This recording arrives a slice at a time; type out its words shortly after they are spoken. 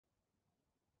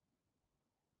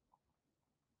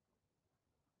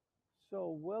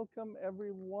So, welcome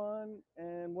everyone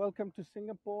and welcome to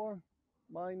Singapore.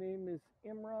 My name is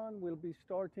Imran. We'll be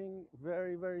starting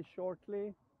very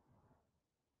shortly.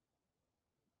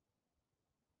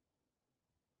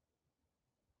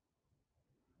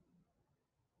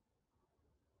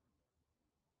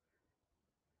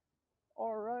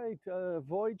 All right,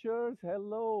 Voyagers,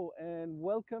 hello and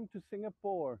welcome to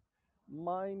Singapore.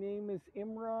 My name is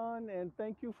Imran and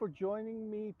thank you for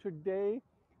joining me today,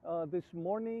 this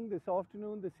morning, this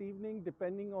afternoon, this evening,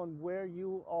 depending on where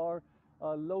you are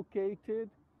located.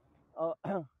 Uh,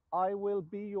 I will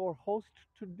be your host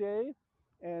today,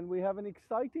 and we have an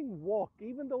exciting walk.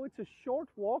 Even though it's a short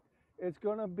walk, it's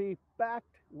going to be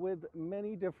packed with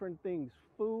many different things: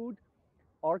 food,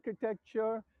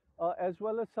 architecture, as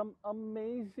well as some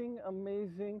amazing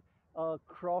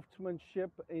craftsmanship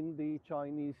in the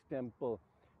Chinese temple.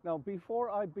 Now,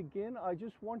 before I begin, I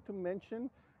just want to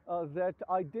mention that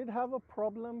I did have a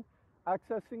problem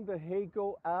accessing the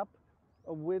Hago app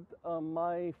with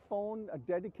my phone, a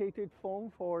dedicated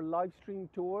phone for live stream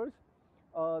tours,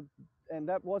 uh, and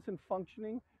that wasn't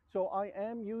functioning. So I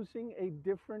am using a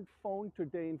different phone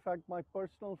today. In fact, my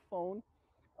personal phone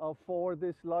for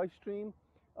this live stream,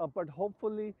 but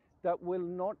hopefully that will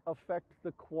not affect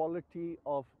the quality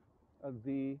of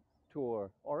the tour.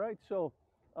 All right, so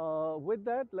with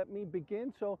that, let me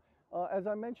begin. So, as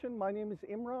I mentioned, my name is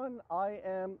Imran. I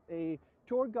am a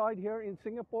tour guide here in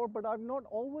Singapore, but I've not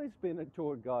always been a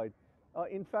tour guide.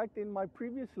 In fact, in my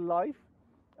previous life,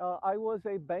 I was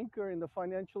a banker in the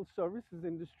financial services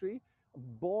industry,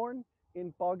 born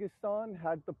in Pakistan,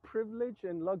 had the privilege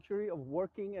and luxury of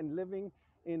working and living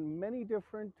in many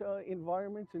different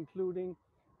environments, including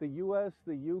the US,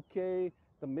 the UK,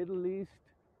 the Middle East,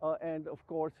 and of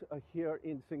course here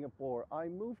in Singapore. I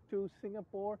moved to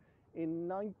Singapore in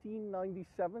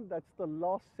 1997. That's the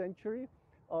last century.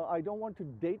 I don't want to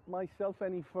date myself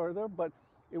any further, but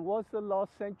it was the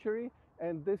last century,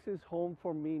 and this is home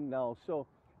for me now. So,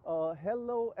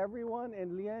 hello everyone,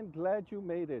 and Leanne, glad you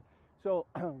made it. So,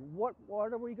 what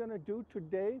are we going to do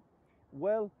today?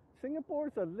 Well,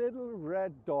 Singapore's a little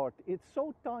red dot. It's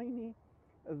so tiny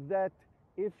that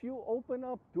if you open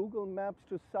up Google Maps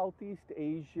to Southeast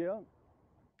Asia,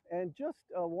 and just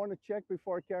want to check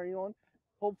before I carry on,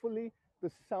 hopefully the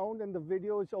sound and the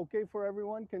video is okay for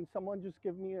everyone. Can someone just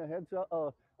give me a heads up,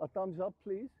 a thumbs up,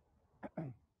 please?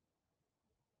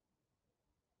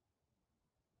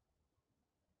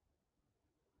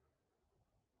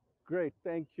 Great,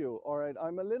 thank you. All right,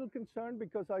 I'm a little concerned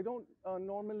because I don't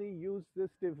normally use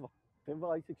this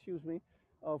device, excuse me,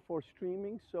 for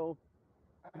streaming. So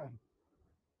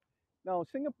now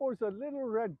Singapore's a little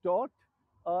red dot.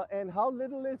 And how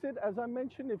little is it? As I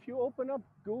mentioned, if you open up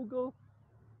Google,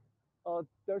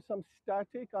 there's some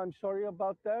static. I'm sorry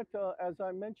about that. As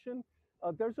I mentioned,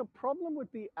 there's a problem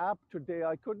with the app today.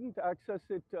 I couldn't access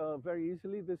it very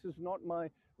easily. This is not my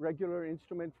regular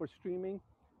instrument for streaming.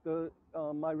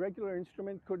 My regular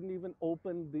instrument couldn't even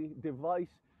open the device,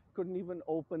 couldn't even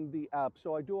open the app.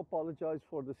 So I do apologize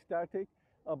for the static,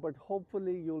 but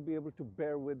hopefully you'll be able to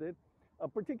bear with it.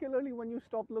 Particularly when you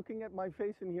stop looking at my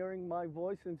face and hearing my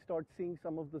voice and start seeing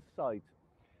some of the sights.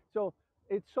 So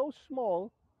it's so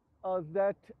small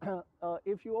that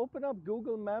if you open up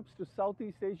Google Maps to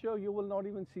Southeast Asia, you will not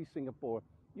even see Singapore.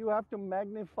 You have to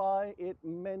magnify it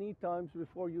many times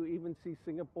before you even see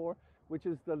Singapore, which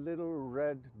is the little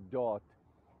red dot.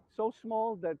 So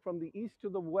small that from the east to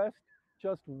the west,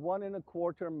 just 1.25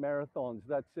 marathons.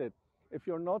 That's it. If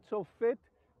you're not so fit,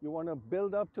 you want to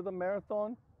build up to the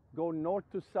marathon, go north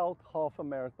to south, half a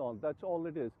marathon. That's all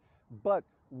it is. But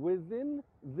within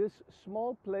this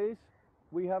small place,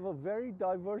 we have a very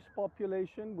diverse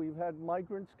population. We've had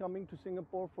migrants coming to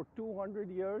Singapore for 200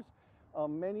 years.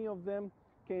 Many of them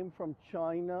came from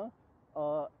China.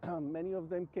 Many of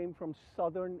them came from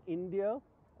southern India,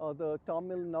 the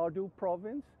Tamil Nadu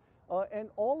province. And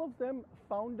all of them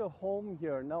found a home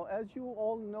here. Now, as you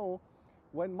all know,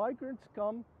 when migrants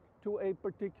come to a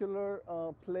particular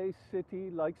place,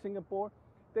 city like Singapore,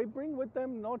 they bring with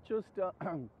them not just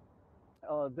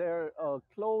their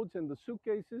clothes and the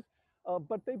suitcases,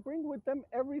 but they bring with them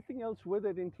everything else with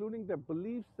it, including their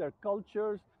beliefs, their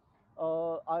cultures,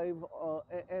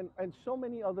 and so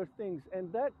many other things.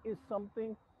 And that is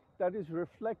something that is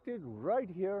reflected right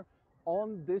here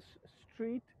on this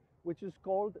street, which is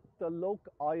called Telok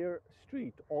Ayer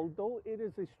Street. Although it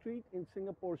is a street in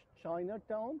Singapore's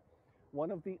Chinatown,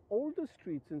 one of the oldest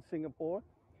streets in Singapore,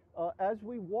 as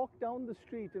we walk down the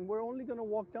street, and we're only going to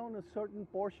walk down a certain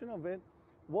portion of it,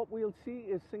 what we'll see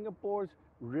is Singapore's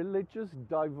religious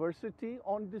diversity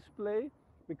on display,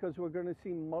 because we're going to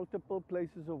see multiple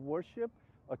places of worship,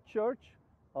 a church,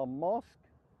 a mosque,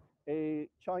 a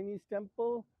Chinese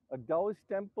temple, a Taoist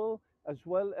temple, as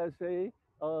well as a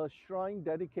shrine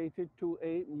dedicated to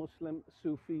a Muslim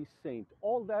Sufi saint.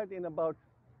 All that in about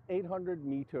 800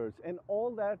 meters, and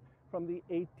all that from the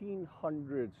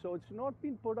 1800s. So it's not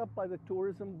been put up by the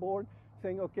tourism board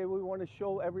saying, okay, we want to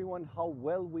show everyone how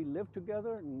well we live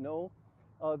together. No,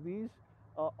 these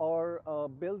are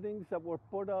buildings that were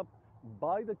put up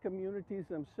by the communities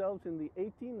themselves in the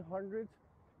 1800s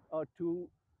to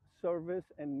service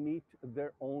and meet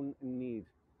their own needs.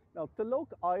 Now, Telok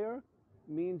Ayer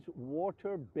means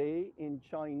water bay in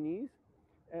Chinese,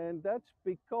 and that's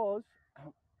because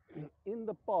in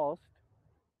the past,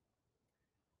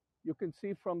 you can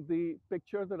see from the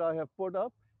picture that I have put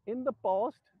up, in the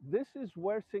past, this is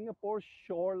where Singapore's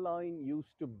shoreline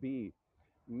used to be.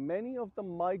 Many of the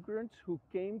migrants who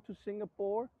came to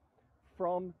Singapore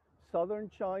from southern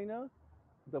China,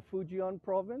 the Fujian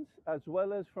province, as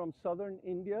well as from southern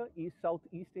India,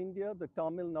 southeast India, the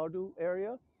Tamil Nadu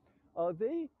area,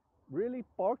 they really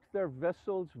parked their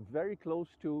vessels very close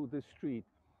to the street.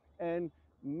 And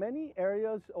many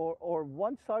areas, or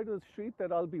one side of the street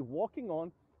that I'll be walking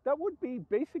on, that would be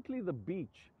basically the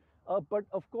beach. But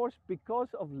of course, because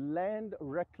of land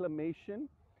reclamation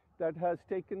that has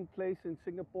taken place in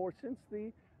Singapore since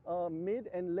the mid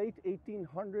and late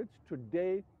 1800s,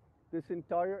 today this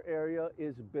entire area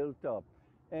is built up.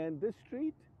 And this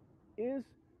street is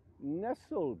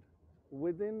nestled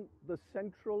within the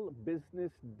central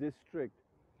business district.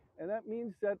 And that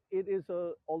means that it is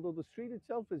although the street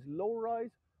itself is low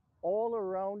rise, all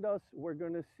around us we're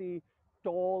going to see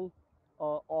tall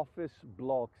office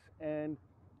blocks. And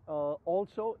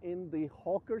also in the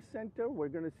hawker center, we're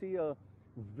going to see a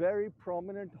very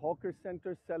prominent hawker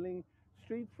center selling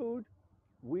street food.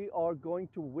 We are going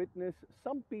to witness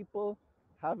some people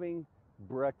having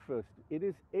breakfast. It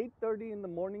is 8:30 in the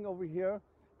morning over here.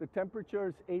 The temperature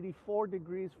is 84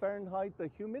 degrees Fahrenheit.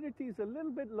 The humidity is a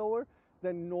little bit lower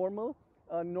than normal.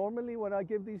 Normally, when I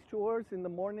give these tours in the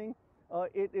morning,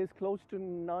 it is close to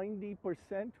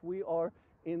 90%. We are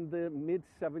in the mid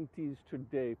 70s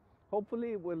today.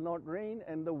 Hopefully, it will not rain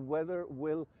and the weather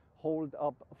will hold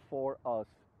up for us.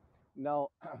 Now,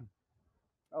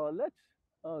 let's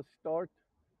start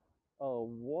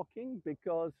walking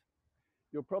because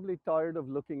you're probably tired of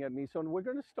looking at me. So we're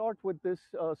going to start with this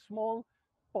small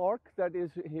park that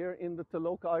is here in the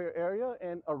Telok Ayer area,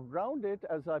 and around it,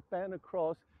 as I pan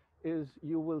across, is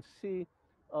you will see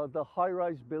the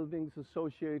high-rise buildings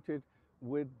associated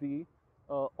with the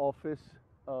office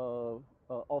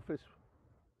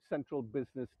central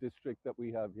business district that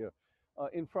we have here.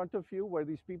 In front of you, where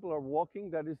these people are walking,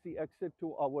 that is the exit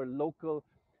to our local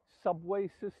subway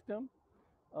system.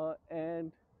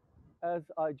 And as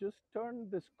I just turn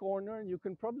this corner, you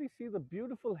can probably see the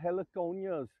beautiful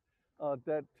heliconias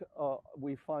that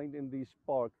we find in these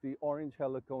parks, the orange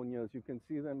heliconias. You can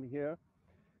see them here.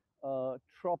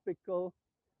 Tropical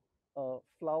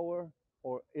flower,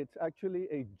 or it's actually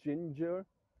a ginger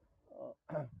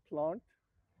plant.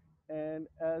 And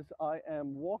as I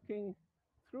am walking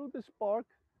through this park,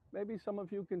 maybe some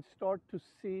of you can start to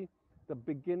see the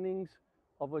beginnings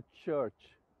of a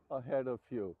church ahead of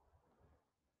you.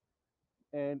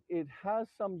 And it has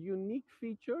some unique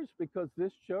features because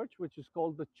this church, which is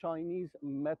called the Chinese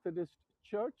Methodist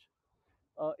Church,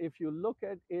 if you look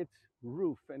at its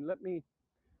roof, and let me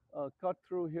cut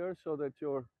through here so that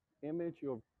your image,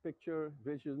 your picture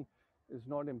vision is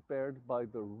not impaired by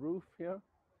the roof here.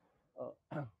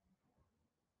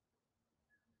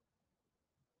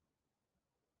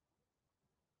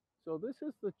 So this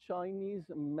is the Chinese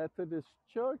Methodist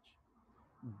Church,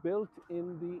 built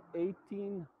in the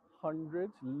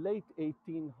 1800s, late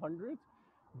 1800s,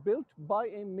 built by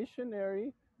a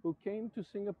missionary who came to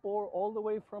Singapore all the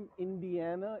way from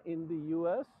Indiana in the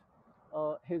US.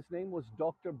 His name was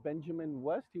Dr. Benjamin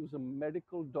West. He was a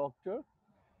medical doctor,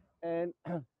 and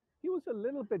he was a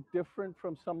little bit different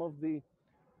from some of the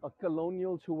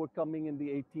colonials who were coming in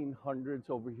the 1800s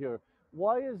over here.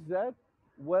 Why is that?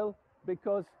 Well,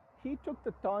 because he took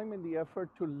the time and the effort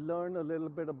to learn a little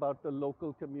bit about the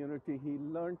local community. He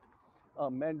learned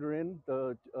Mandarin,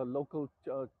 the local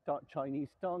Chinese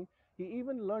tongue. He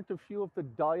even learned a few of the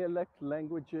dialect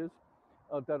languages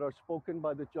that are spoken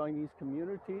by the Chinese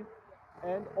community,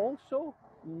 and also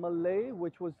Malay,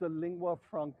 which was the lingua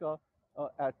franca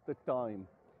at the time.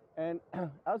 And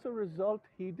as a result,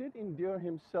 he did endear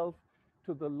himself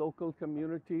to the local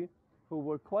community, who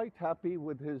were quite happy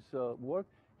with his work.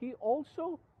 He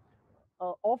also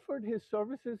offered his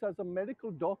services as a medical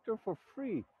doctor for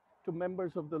free to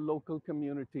members of the local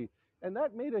community. And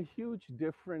that made a huge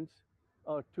difference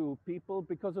to people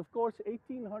because, of course,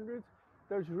 1800s,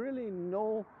 there's really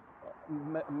no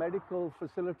medical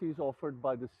facilities offered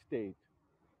by the state.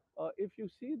 If you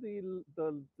see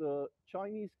the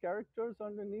Chinese characters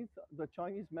underneath the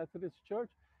Chinese Methodist Church,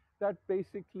 that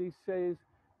basically says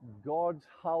God's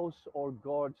house or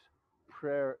God's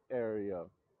prayer area.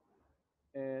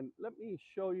 And let me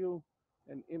show you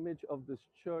an image of this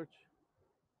church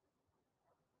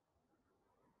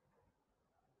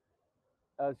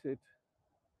as it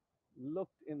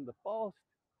looked in the past.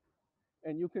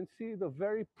 And you can see the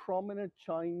very prominent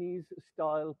Chinese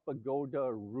style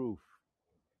pagoda roof.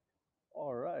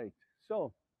 All right.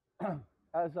 So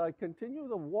as I continue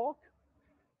the walk,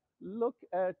 look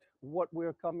at what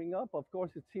we're coming up. Of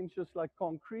course, it seems just like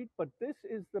concrete, but this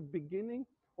is the beginning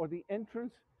or the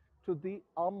entrance to the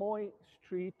Amoy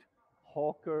Street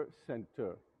Hawker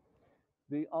Centre.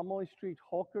 The Amoy Street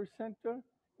Hawker Centre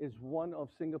is one of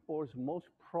Singapore's most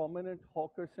prominent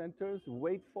hawker centers.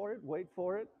 Wait for it, wait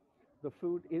for it. The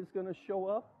food is going to show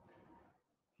up.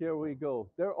 Here we go.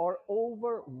 There are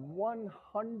over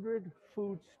 100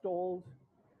 food stalls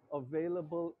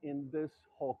available in this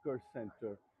hawker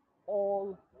center,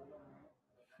 all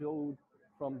food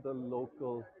from the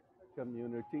local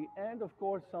community, and of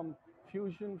course some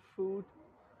fusion food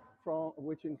from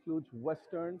which includes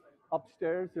Western.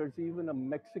 Upstairs, there's even a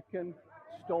Mexican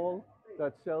stall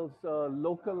that sells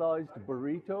localized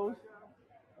burritos.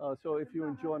 So if you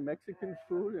enjoy Mexican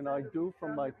food, and I do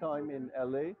from my time in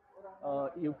LA,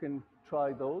 you can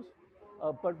try those.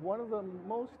 But one of the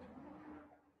most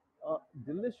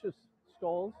delicious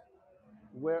stalls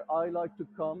where I like to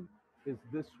come is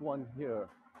this one here.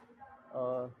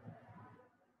 Uh,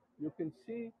 you can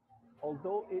see,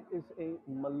 although it is a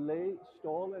Malay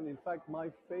stall, and in fact my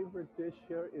favorite dish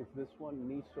here is this one,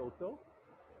 mee soto.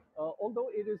 Although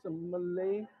it is a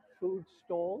Malay food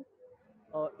stall,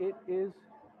 it is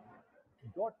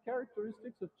got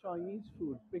characteristics of Chinese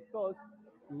food because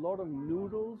a lot of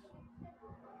noodles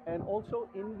and also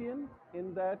Indian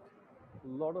in that a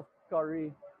lot of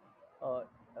curry uh,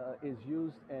 is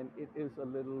used, and it is a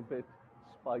little bit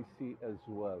spicy as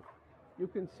well. You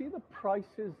can see the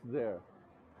prices there.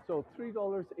 So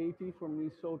 $3.80 for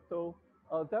mee soto.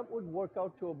 That would work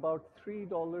out to about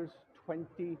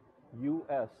 $3.20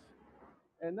 US.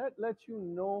 And that lets you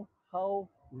know how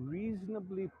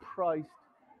reasonably priced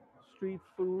street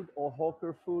food or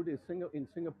hawker food in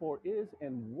Singapore is,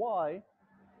 and why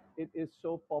it is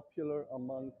so popular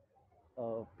among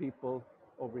people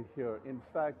over here. In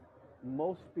fact,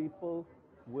 most people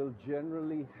will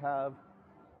generally have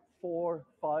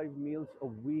 4-5 meals a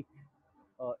week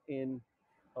in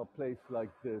a place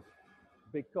like this,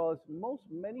 because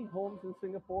many homes in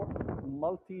Singapore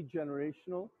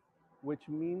multi-generational, which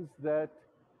means that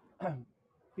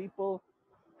people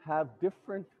have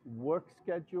different work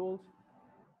schedules,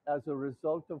 as a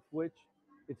result of which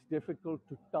it's difficult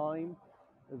to time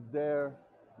their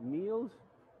meals,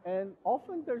 and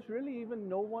often there's really even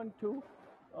no one to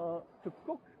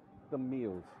cook the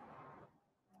meals.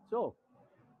 So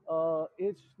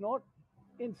it's not,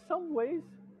 in some ways,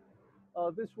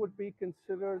 this would be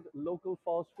considered local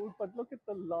fast food, but look at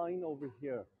the line over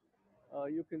here.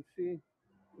 You can see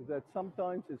that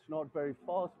sometimes it's not very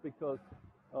fast because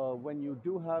when you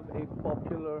do have a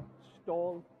popular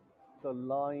stall, the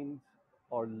lines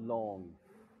are long.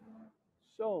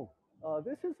 So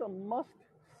this is a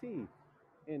must-see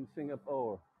in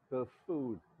Singapore, the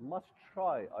food. Must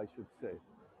try, I should say.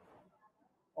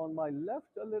 On my left,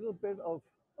 a little bit of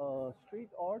street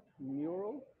art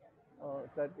mural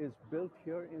that is built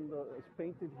here is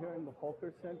painted here in the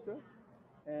hawker center.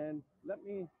 And let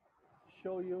me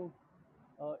show you,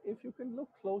 if you can look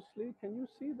closely, can you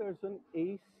see there's an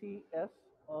ACS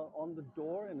on the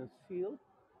door and a seal?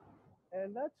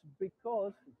 And that's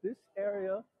because this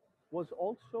area was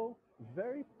also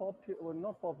very popular, well,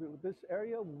 not popular, this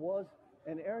area was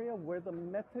an area where the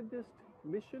Methodist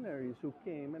missionaries who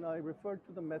came, and I referred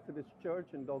to the Methodist Church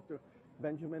and Dr.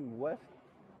 Benjamin West,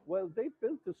 well, they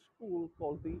built a school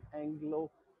called the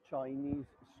Anglo-Chinese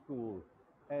School,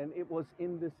 and it was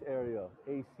in this area,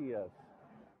 ACS.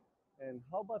 And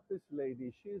how about this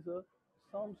lady? She's a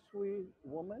Samsui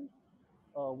woman,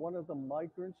 one of the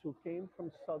migrants who came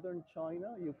from southern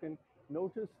China. You can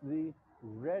notice the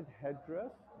red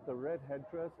headdress. The red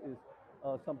headdress is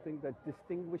something that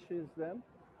distinguishes them.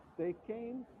 They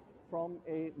came from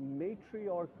a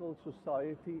matriarchal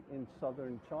society in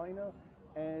southern China,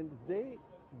 and they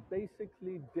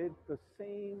basically did the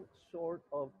same sort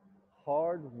of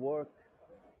hard work,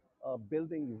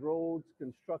 building roads,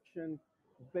 construction,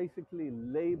 basically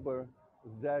labor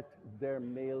that their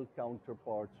male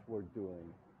counterparts were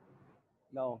doing.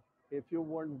 Now, if you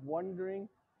weren't wondering,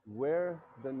 where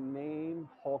the name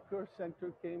Hawker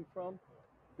Center came from,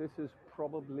 this is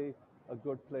probably a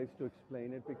good place to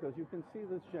explain it because you can see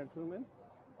this gentleman.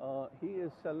 He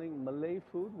is selling Malay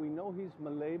food. We know he's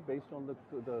Malay based on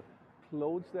the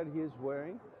clothes that he is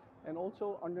wearing. And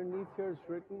also underneath here is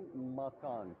written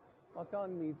Makan.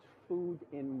 Makan means food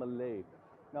in Malay.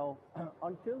 Now,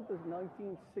 until the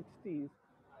 1960s,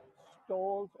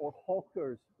 stalls or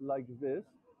hawkers like this,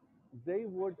 they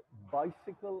would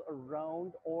bicycle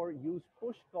around or use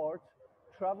push carts,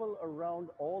 travel around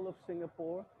all of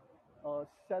Singapore,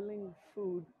 selling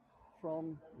food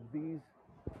from these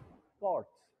carts,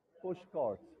 push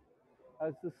carts.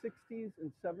 As the 60s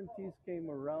and 70s came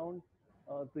around,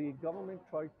 the government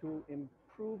tried to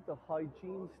improve the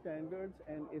hygiene standards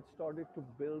and it started to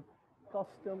build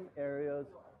custom areas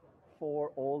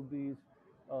for all these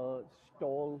uh,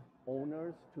 stall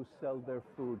owners to sell their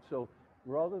food. So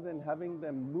rather than having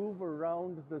them move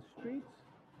around the streets,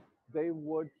 they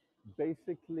would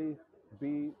basically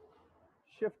be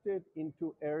shifted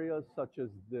into areas such as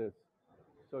this.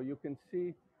 So you can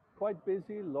see quite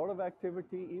busy, a lot of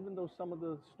activity, even though some of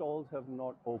the stalls have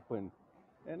not opened.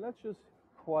 And let's just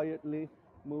quietly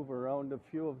move around a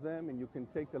few of them and you can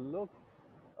take a look.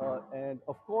 And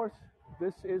of course,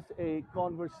 this is a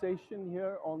conversation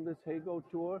here on this Hago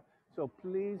tour. So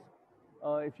please,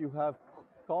 if you have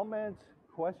comments,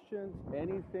 questions,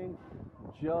 anything,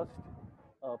 just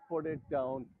put it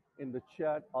down in the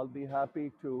chat. I'll be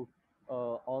happy to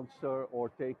answer or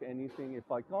take anything.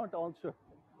 If I can't answer,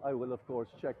 I will of course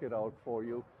check it out for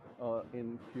you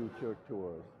in future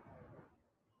tours.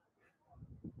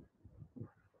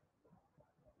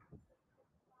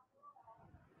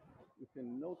 You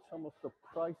can note some of the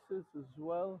prices as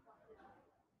well.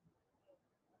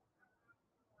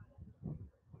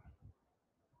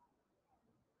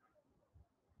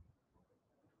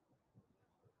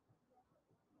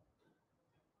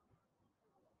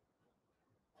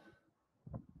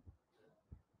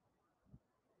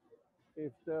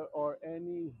 If there are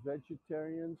any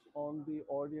vegetarians on the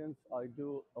audience, I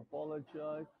do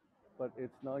apologize, but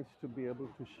it's nice to be able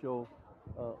to show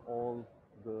all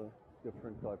the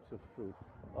different types of food.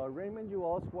 Raymond, you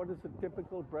asked what is a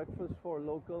typical breakfast for a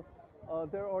local?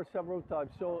 There are several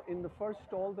types. So in the first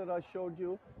stall that I showed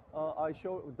you, I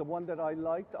showed the one that I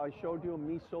liked. I showed you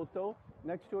mi soto.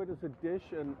 Next to it is a dish,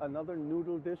 another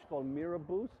noodle dish called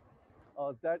mirabus.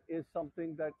 That is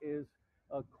something that is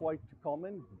quite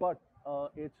common, but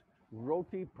it's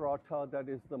roti prata that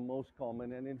is the most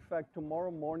common. And in fact,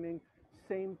 tomorrow morning,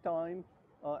 same time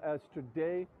as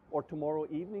today, or tomorrow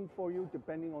evening for you,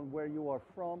 depending on where you are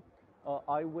from,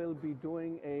 I will be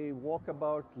doing a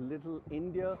walkabout Little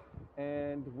India,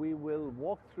 and we will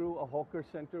walk through a hawker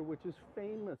center which is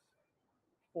famous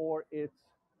for its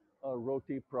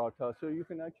roti prata. So you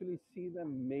can actually see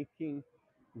them making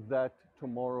that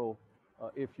tomorrow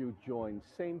if you join.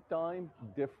 Same time,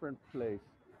 different place.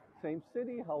 Same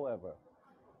city, however.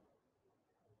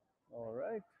 All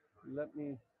right, let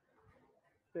me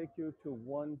take you to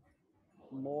one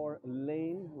more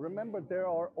lane. Remember, there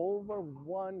are over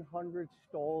 100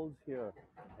 stalls here.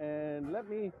 And let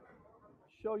me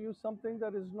show you something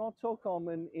that is not so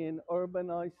common in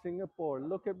urbanized Singapore.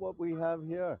 Look at what we have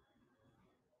here.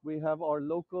 We have our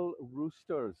local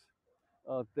roosters.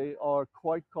 They are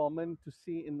quite common to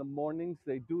see in the mornings.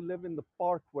 They do live in the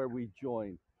park where we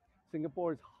join.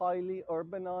 Singapore is highly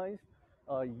urbanized,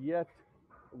 yet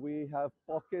we have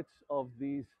pockets of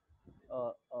these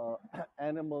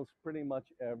animals pretty much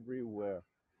everywhere.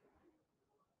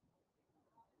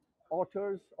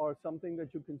 Otters are something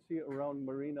that you can see around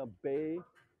Marina Bay,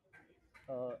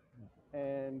 uh,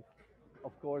 and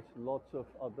of course, lots of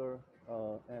other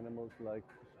animals like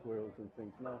squirrels and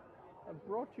things. Now, I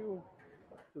brought you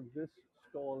to this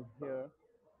stall here,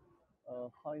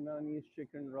 Hainanese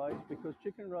chicken rice, because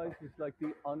chicken rice is like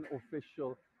the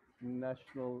unofficial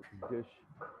national dish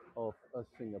of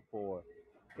Singapore.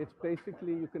 It's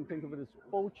basically, you can think of it as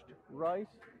poached rice,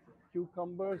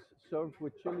 cucumbers served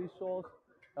with chili sauce,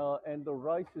 and the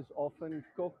rice is often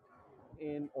cooked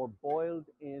in or boiled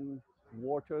in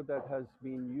water that has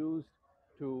been used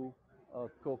to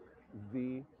cook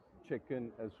the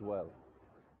chicken as well.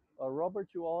 Robert,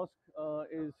 you ask,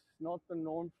 is not the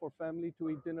norm for family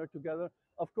to eat dinner together?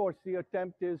 Of course, the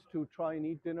attempt is to try and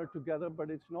eat dinner together, but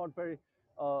it's not very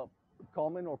uh,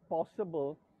 common or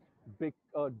possible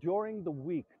during the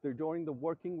week, during the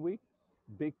working week,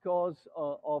 because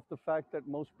of the fact that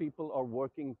most people are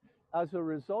working. As a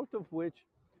result of which,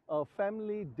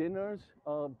 family dinners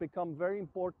become very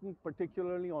important,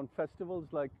 particularly on festivals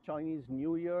like Chinese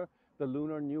New Year, the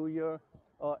Lunar New Year,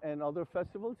 and other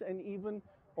festivals, and even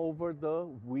over the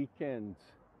weekends.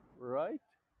 right?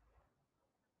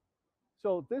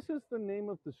 So this is the name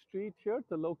of the street here,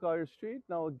 Telok Ayer Street.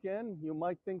 Now again, you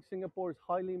might think Singapore is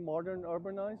highly modern,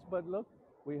 urbanized, but look,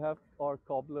 we have our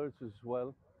cobblers as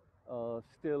well,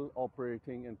 still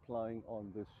operating and plying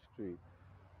on this street.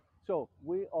 So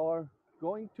we are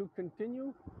going to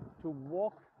continue to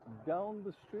walk down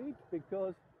the street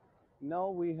because now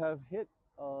we have hit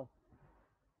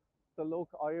Telok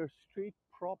Ayer Street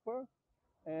proper.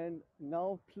 And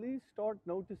now please start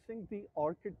noticing the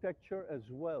architecture as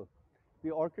well.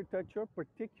 The architecture,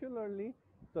 particularly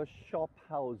the shop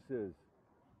houses.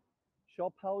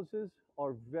 Shop houses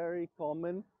are very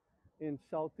common in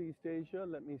Southeast Asia.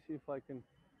 Let me see if I can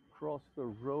cross the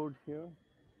road here.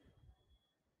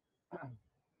 All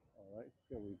right,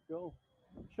 here we go.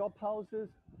 Shop houses,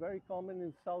 very common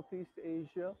in Southeast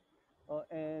Asia,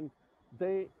 and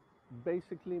they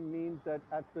basically mean that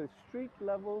at the street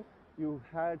level, you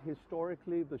had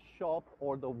historically the shop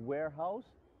or the warehouse,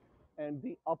 and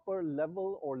the upper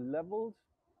level or levels,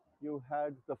 you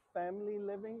had the family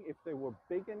living if they were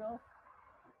big enough,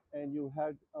 and you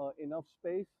had enough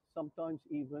space, sometimes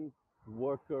even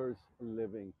workers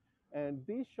living. And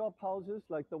these shop houses,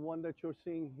 like the one that you're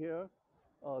seeing here,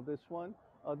 this one,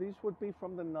 these would be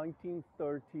from the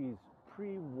 1930s,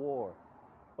 pre-war.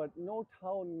 But note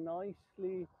how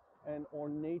nicely and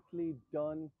ornately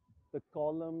done the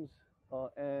columns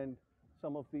and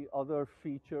some of the other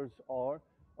features are,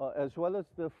 as well as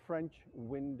the French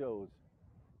windows.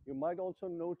 You might also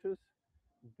notice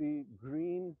the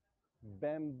green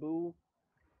bamboo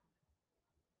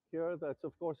here. That's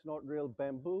of course not real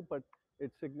bamboo, but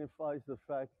it signifies the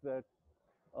fact that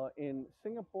in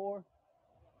Singapore,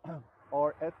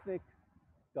 our ethnic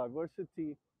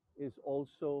diversity is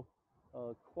also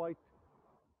quite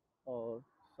uh,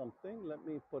 something. Let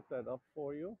me put that up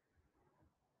for you.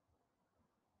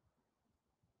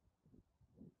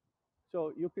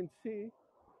 So you can see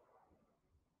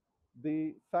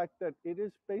the fact that it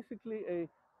is basically a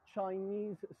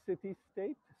Chinese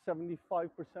city-state. 75%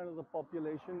 of the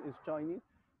population is Chinese.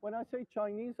 When I say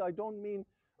Chinese, I don't mean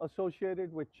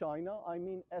associated with China, I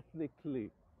mean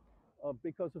ethnically.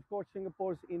 Because of course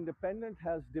Singapore's independent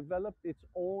has developed its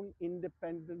own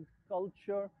independent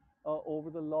culture over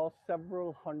the last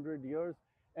several hundred years,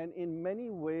 and in many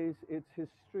ways its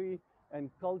history and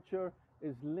culture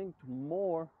is linked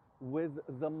more with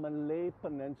the Malay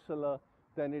Peninsula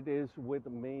than it is with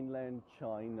mainland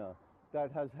China.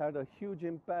 That has had a huge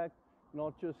impact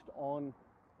not just on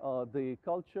the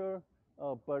culture,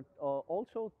 but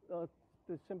also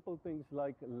the simple things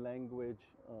like language,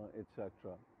 etc.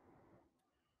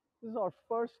 This is our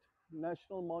first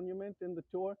national monument in the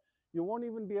tour. You won't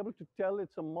even be able to tell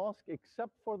it's a mosque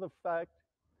except for the fact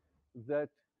that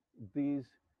these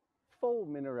faux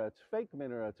minarets, fake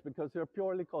minarets, because they're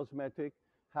purely cosmetic,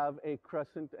 have a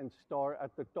crescent and star at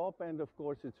the top, and of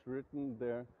course it's written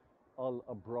there, Al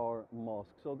Abrar Mosque.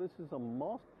 So this is a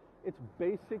mosque. It's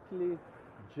basically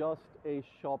just a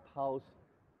shop house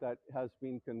that has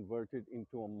been converted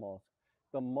into a mosque.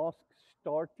 The mosque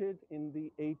started in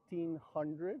the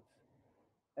 1800s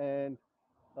and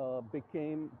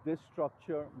became this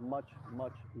structure much,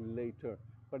 much later.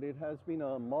 But it has been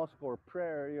a mosque or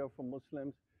prayer area for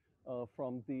Muslims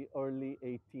from the early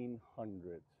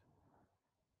 1800s.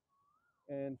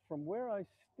 And from where I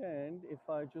stand, if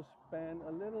I just span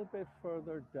a little bit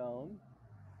further down,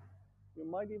 you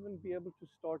might even be able to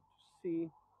start to see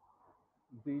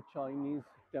the Chinese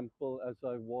temple as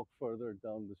I walk further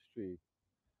down the street.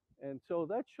 And so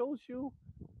that shows you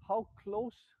how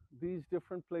close these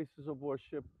different places of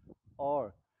worship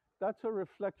are. That's a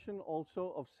reflection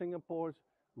also of Singapore's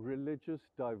religious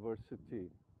diversity.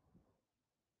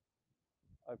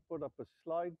 I put up a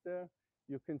slide there.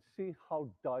 You can see how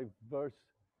diverse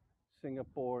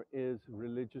Singapore is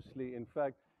religiously. In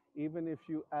fact, even if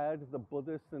you add the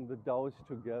Buddhists and the Taoists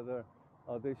together,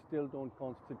 they still don't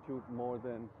constitute more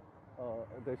than,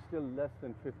 they're still less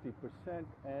than 50%,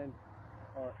 and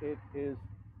it is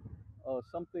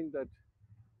something that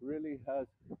really has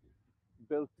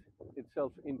built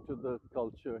itself into the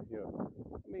culture here.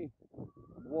 Let me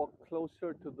walk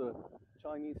closer to the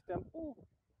Chinese temple.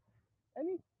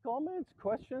 Any comments,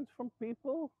 questions from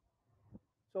people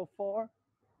so far?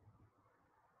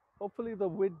 Hopefully the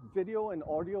video and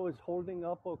audio is holding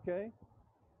up okay.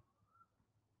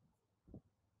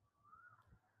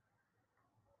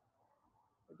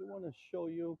 I do want to show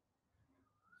you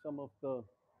some of the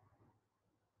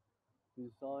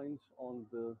designs on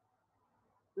the,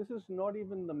 this is not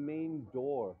even the main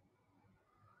door.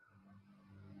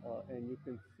 And you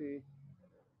can see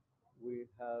we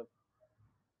have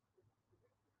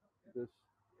this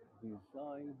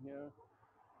design here.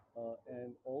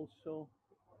 and also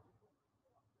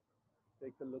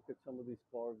take a look at some of these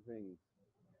carvings.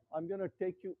 I'm going to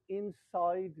take you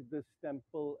inside this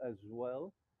temple as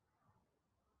well.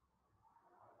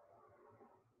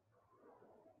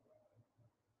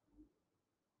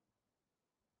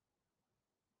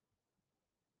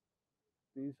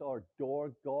 These are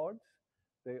door guards.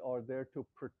 They are there to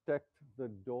protect the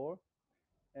door.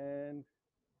 And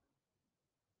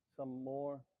some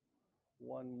more,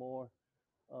 one more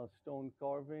stone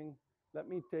carving. Let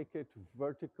me take it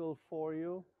vertical for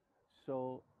you.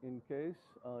 So in case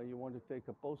you want to take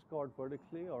a postcard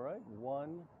vertically, all right,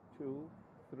 one, two,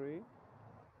 three.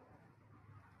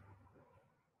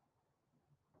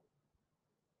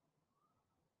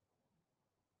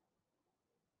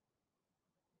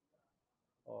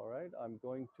 All right, I'm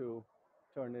going to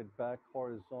turn it back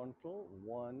horizontal.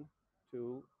 One,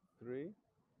 two, three.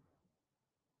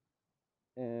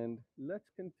 And let's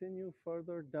continue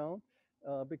further down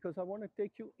because I want to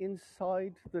take you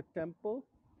inside the temple,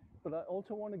 but I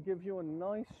also want to give you a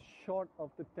nice shot of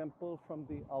the temple from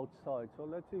the outside. So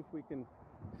let's see if we can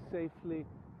safely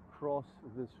cross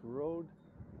this road.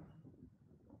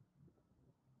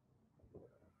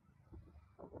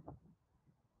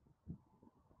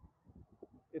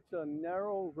 It's a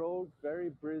narrow road,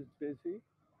 very busy.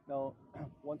 Now,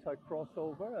 once I cross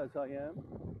over, as I am,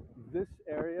 this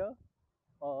area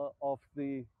of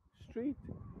the street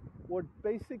would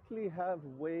basically have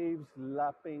waves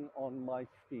lapping on my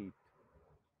feet.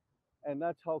 And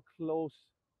that's how close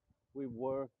we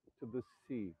were to the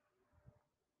sea.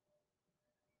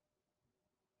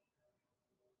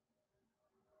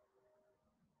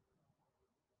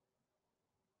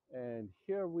 And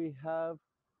here we have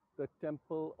the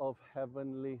Temple of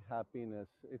Heavenly Happiness.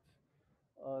 It's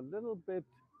a little bit,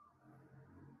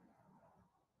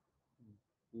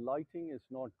 lighting is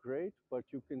not great, but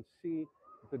you can see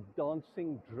the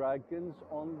dancing dragons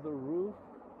on the roof,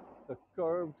 the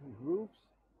curved roofs,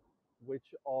 which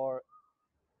are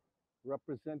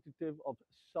representative of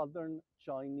southern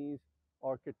Chinese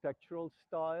architectural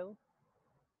style.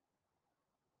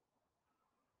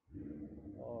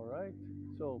 All right.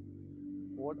 So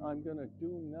what I'm going to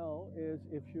do now is,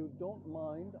 if you don't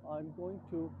mind, I'm going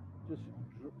to just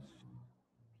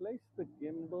place the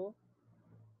gimbal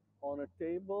on a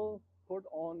table, put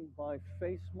on my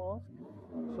face mask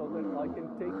so that I can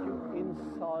take you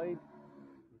inside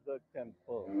the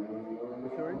temple.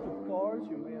 If you're into cars,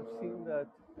 you may have seen that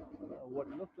what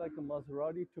looked like a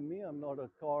Maserati to me. I'm not a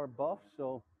car buff,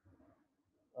 so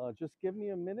just give me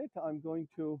a minute. I'm going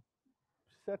to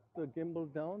set the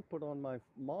gimbal down, put on my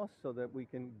mask so that we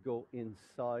can go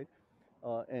inside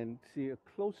and see a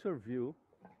closer view,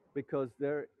 because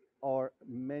there are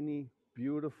many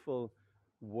beautiful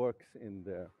works in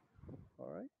there. All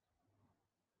right.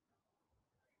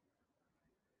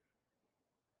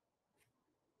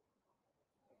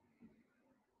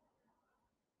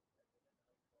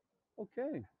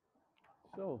 Okay.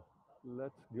 So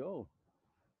let's go.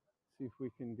 See if we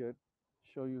can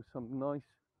show you some nice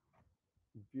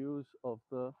views of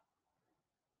the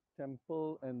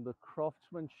temple and the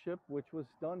craftsmanship, which was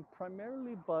done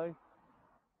primarily by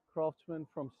craftsmen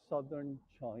from southern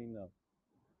China.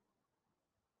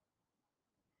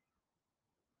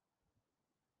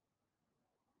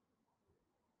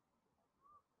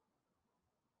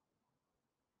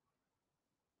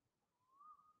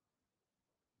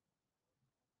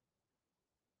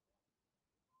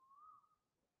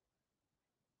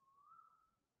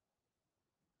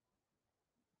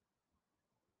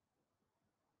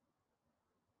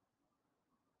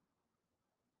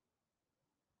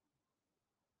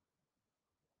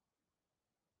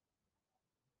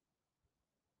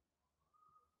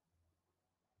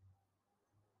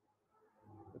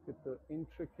 Look at the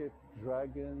intricate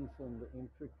dragons and the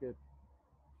intricate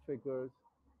figures.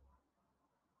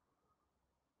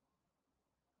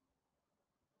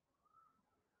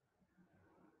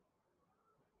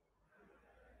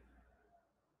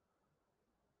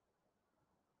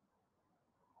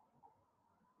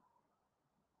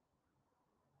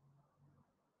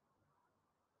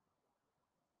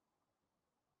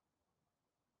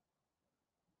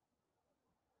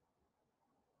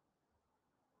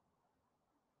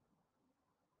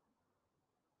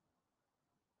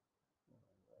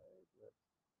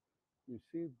 You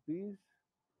see these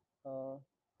uh,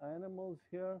 animals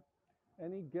here?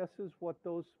 Any guesses what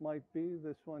those might be?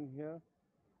 This one here?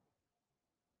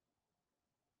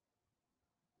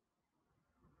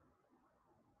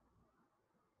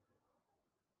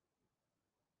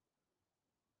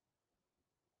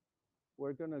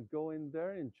 We're going to go in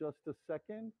there in just a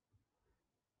second,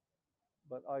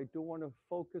 but I do want to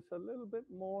focus a little bit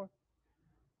more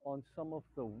on some of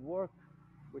the work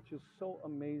which is so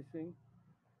amazing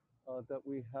that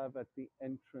we have at the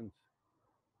entrance.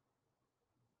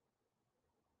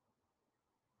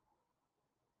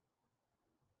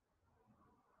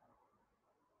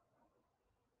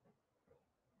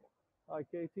 Hi,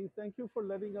 Katie. Thank you for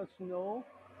letting us know.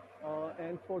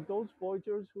 And for those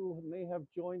Voyagers who may have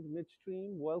joined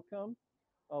midstream, welcome.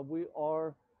 We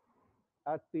are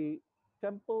at the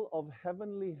Temple of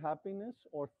Heavenly Happiness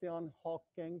or Thian Hock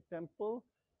Keng Temple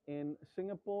in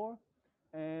Singapore.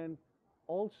 And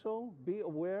also be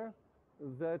aware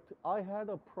that I had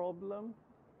a problem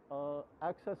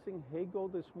accessing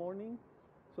Hago this morning.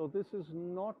 So this is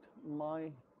not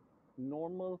my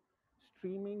normal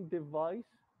streaming device.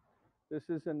 This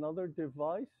is another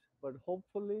device, but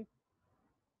hopefully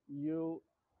you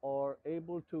are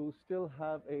able to still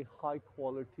have a high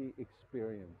quality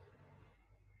experience.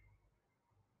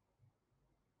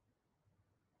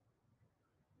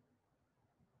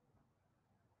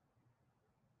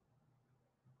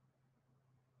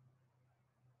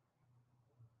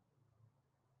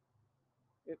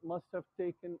 It must have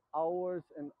taken hours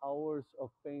and hours of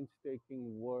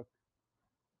painstaking work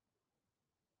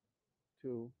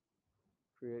to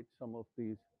create some of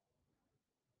these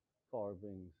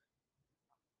carvings.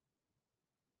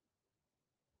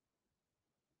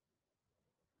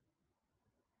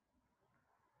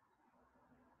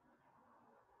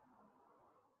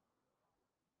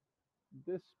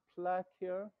 This plaque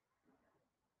here,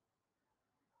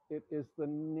 it is the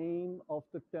name of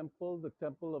the Temple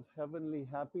of Heavenly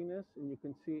Happiness, and you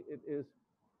can see it is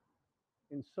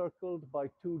encircled by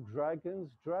two dragons.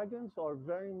 Dragons are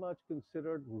very much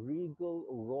considered regal,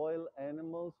 royal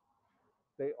animals.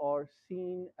 They are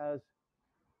seen as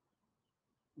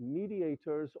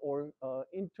mediators or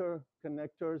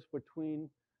interconnectors between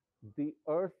the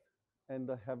earth and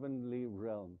the heavenly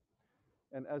realm.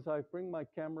 And as I bring my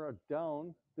camera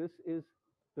down, this is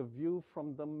the view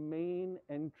from the main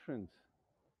entrance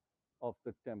of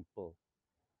the temple.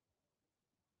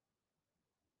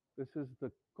 This is the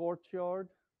courtyard,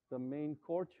 the main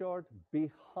courtyard.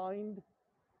 Behind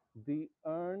the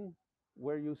urn,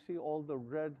 where you see all the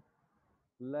red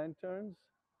lanterns,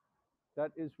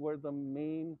 that is where the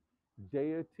main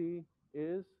deity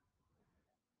is.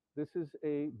 This is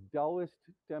a Taoist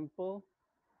temple,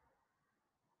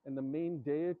 and the main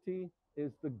deity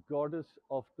is the goddess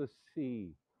of the sea.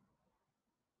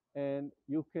 And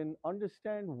you can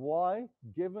understand why,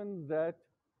 given that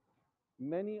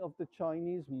many of the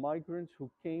Chinese migrants who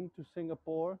came to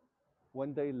Singapore,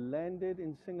 when they landed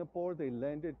in Singapore, they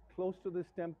landed close to this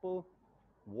temple,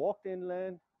 walked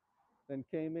inland, then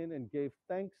came in and gave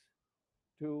thanks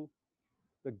to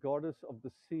the goddess of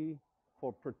the sea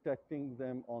for protecting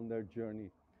them on their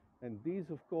journey. And these,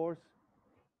 of course,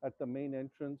 at the main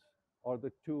entrance are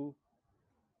the two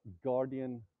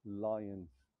guardian lions,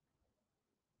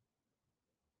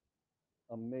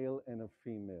 a male and a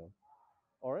female.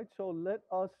 All right, so let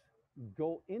us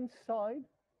go inside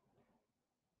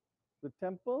the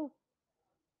temple.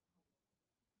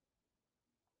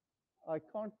 I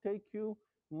can't take you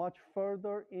much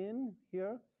further in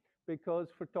here because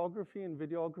photography and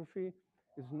videography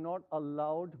is not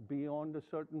allowed beyond a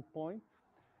certain point.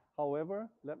 However,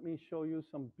 let me show you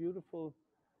some beautiful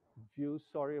views,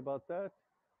 sorry about that,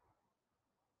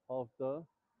 of the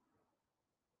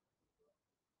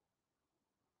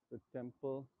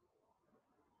temple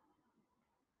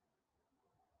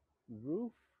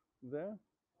roof there.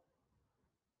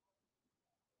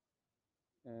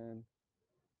 And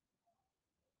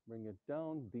bring it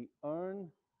down. The urn.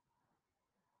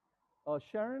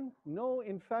 Sharon, no,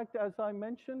 in fact, as I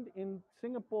mentioned, in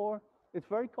Singapore, it's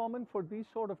very common for these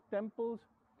sort of temples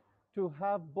to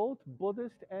have both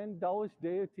Buddhist and Taoist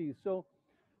deities. So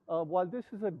while this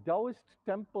is a Taoist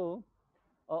temple,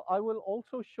 I will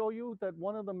also show you that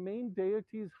one of the main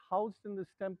deities housed in this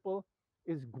temple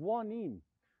is Guanyin,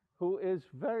 who is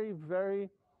very, very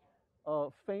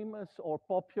famous or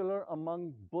popular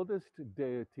among Buddhist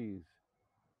deities.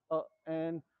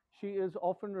 And she is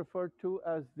often referred to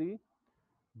as the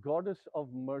goddess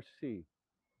of mercy.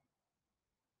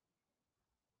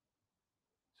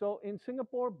 So in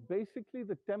Singapore, basically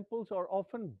the temples are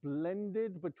often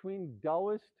blended between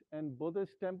Taoist and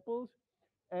Buddhist temples.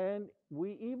 And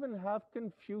we even have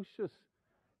Confucius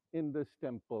in this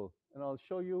temple. And I'll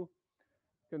show you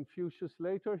Confucius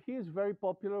later. He is very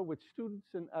popular with students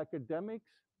and academics.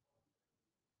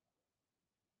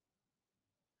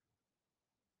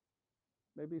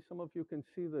 Maybe some of you can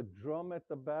see the drum at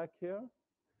the back here.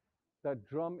 That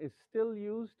drum is still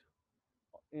used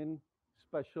in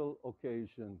special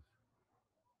occasions.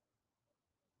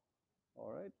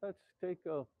 right, let's take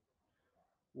a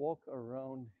walk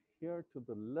around here to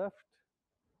the left,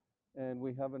 and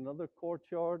we have another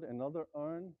courtyard, another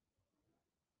urn,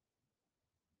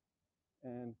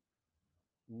 and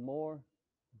more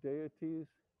deities.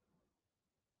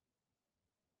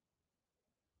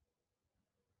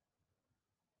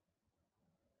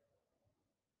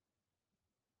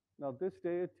 Now, this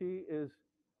deity is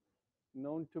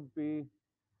known to be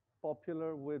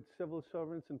popular with civil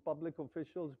servants and public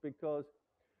officials because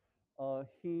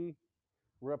he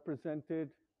represented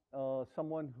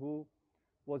someone who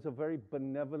was a very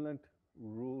benevolent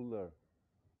ruler.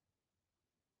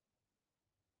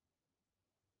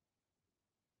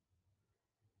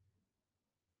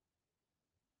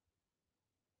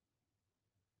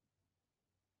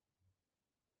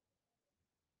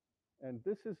 And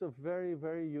this is a very,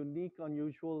 very unique,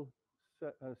 unusual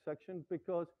section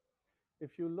because if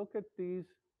you look at these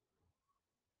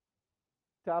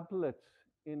tablets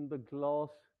in the glass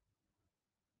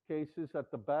cases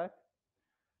at the back,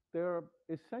 they're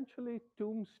essentially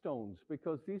tombstones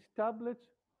because these tablets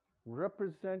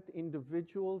represent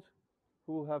individuals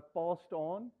who have passed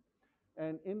on,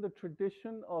 and in the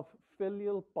tradition of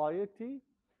filial piety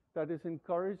that is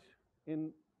encouraged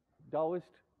in Taoist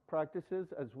practices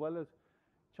as well as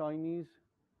Chinese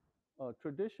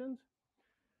traditions,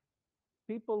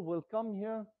 people will come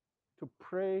here to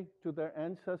pray to their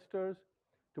ancestors,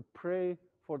 to pray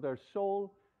for their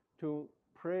soul, to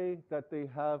pray that they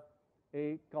have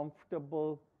a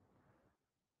comfortable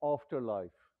afterlife.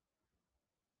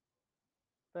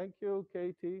 Thank you,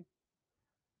 Katie.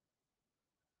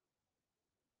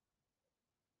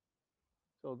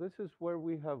 So this is where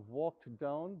we have walked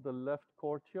down the left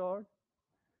courtyard.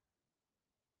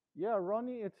 Yeah,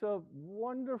 Ronnie, it's a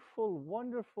wonderful,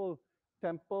 wonderful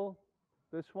temple,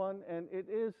 this one, and it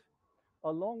is,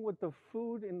 along with the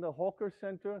food in the hawker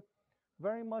center,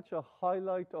 very much a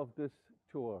highlight of this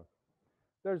tour.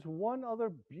 There's one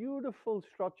other beautiful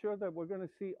structure that we're going to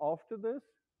see after this,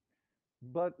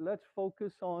 but let's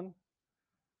focus on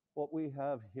what we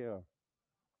have here.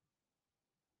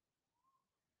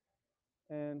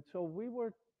 And so we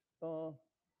were uh,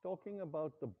 talking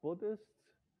about the Buddhists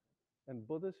and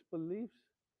Buddhist beliefs.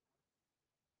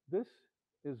 This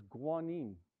is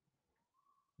Guanyin,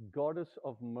 goddess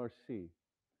of mercy,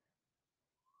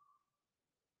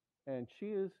 and she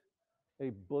is a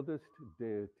Buddhist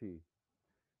deity.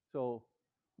 So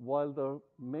while the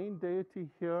main deity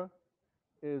here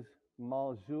is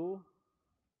Mazu,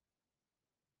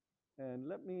 and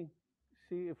let me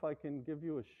see if I can give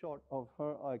you a shot of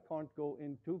her. I can't go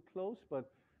in too close,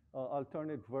 but I'll turn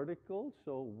it vertical.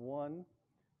 So 1,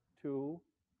 2,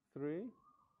 3,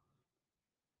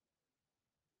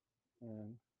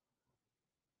 and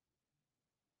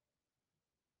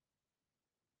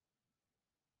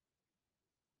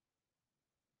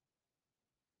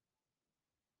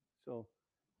so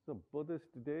the Buddhist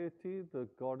deity, the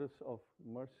goddess of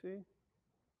mercy.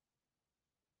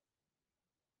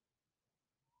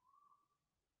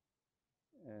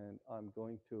 And I'm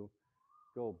going to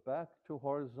go back to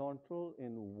horizontal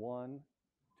in 1,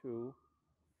 2,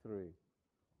 3.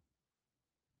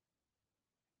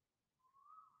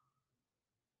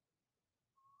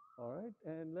 All right,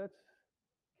 and let's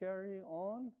carry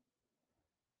on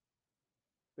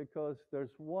because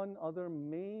there's one other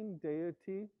main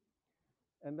deity,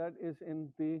 and that is in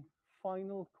the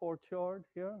final courtyard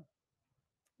here.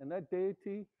 And that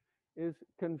deity is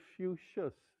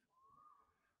Confucius,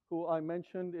 who I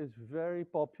mentioned is very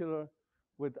popular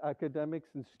with academics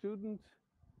and students.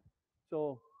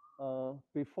 So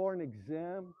before an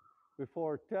exam,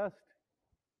 before a test,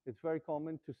 it's very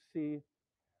common to see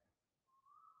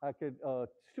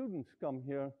students come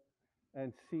here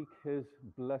and seek his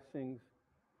blessings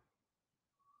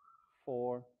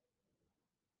for.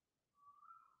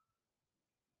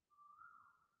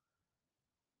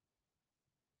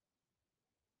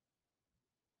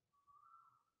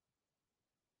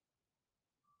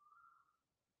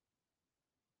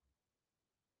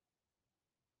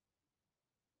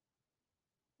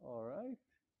 All right,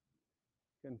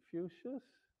 Confucius.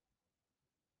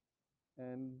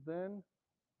 And then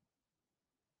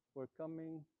we're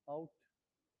coming out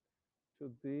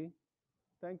to the,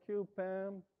 thank you,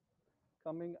 Pam,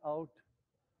 coming out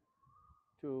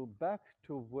to back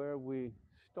to where we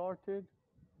started.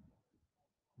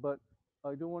 But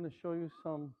I do want to show you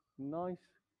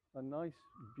a nice,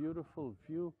 beautiful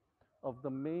view of the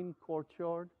main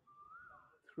courtyard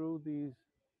through these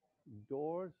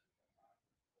doors.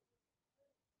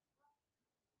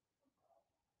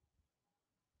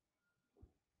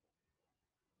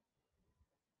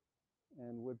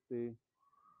 And with the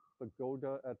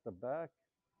pagoda at the back.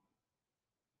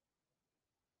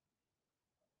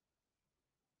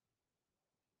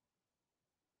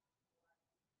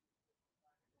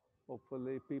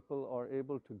 Hopefully, people are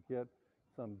able to get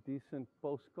some decent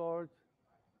postcards.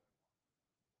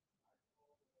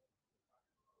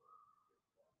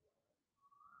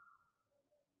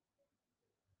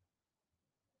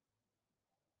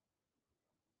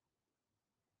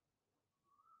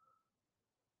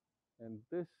 And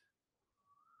this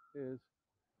is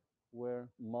where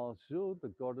Mazu,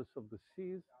 the goddess of the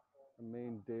seas, the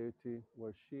main deity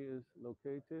where she is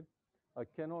located. I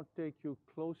cannot take you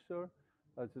closer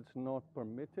as it's not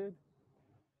permitted,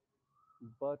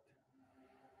 but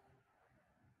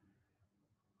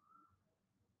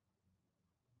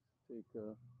take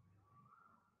a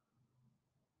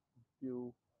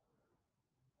view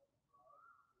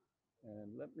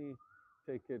and let me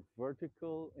take it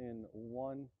vertical in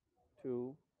one,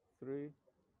 two, three.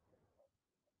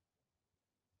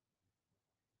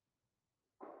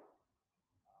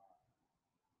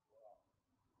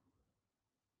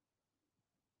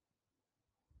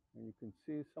 And you can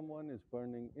see someone is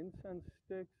burning incense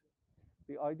sticks.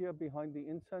 The idea behind the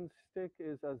incense stick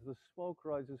is as the smoke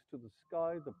rises to the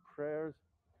sky, the prayers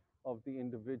of the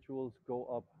individuals go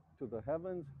up to the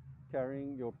heavens,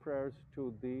 carrying your prayers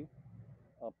to the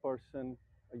person,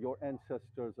 your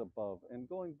ancestors above. And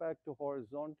going back to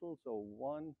horizontal, so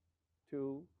one,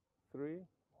 two, three.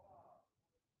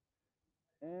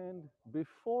 And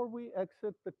before we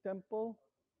exit the temple,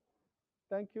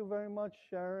 thank you very much,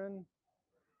 Sharon.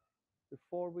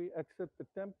 Before we exit the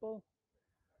temple,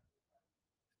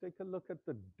 let's take a look at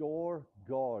the door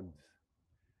gods.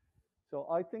 So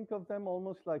I think of them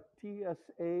almost like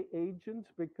TSA agents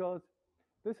because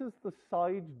this is the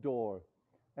side door,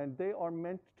 and they are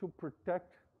meant to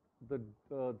protect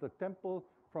the temple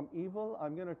from evil.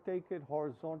 I'm going to take it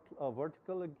horizontal,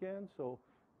 vertical again. So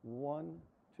one,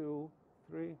 two,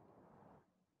 three.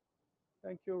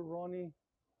 Thank you, Ronnie.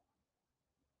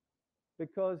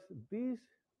 Because these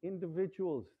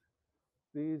individuals,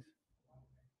 these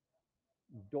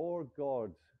door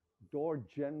guards, door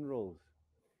generals,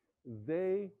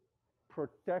 they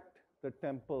protect the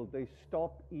temple. They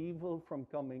stop evil from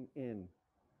coming in.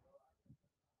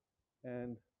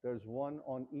 And there's one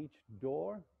on each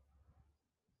door.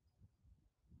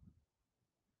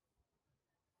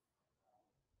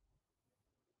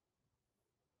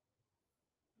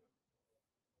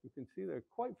 You can see they're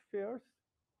quite fierce,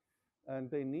 and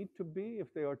they need to be if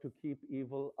they are to keep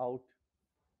evil out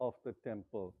of the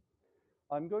temple.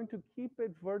 I'm going to keep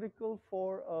it vertical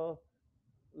for a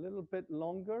little bit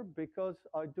longer because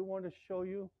I do want to show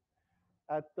you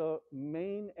at the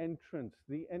main entrance,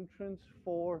 the entrance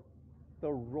for the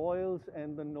royals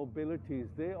and the nobilities.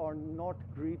 They are not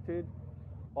greeted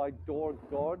by door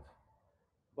guards,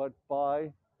 but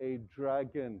by a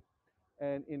dragon.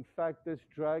 And in fact, this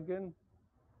dragon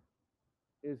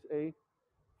is a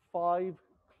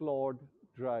five-clawed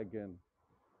dragon.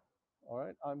 All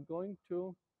right, I'm going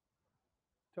to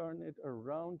turn it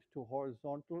around to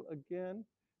horizontal again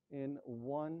in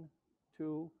one,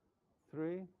 two,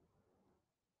 three.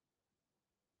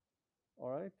 All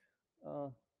right. Uh,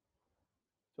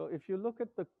 so if you look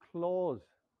at the claws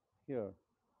here,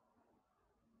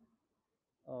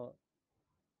 uh,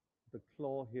 the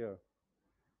claw here,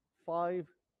 five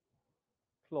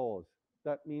claws.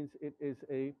 That means it is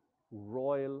a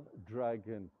royal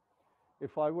dragon.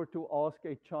 If I were to ask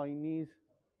a Chinese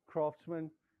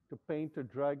craftsman to paint a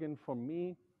dragon for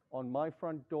me on my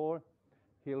front door,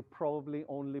 he'll probably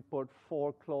only put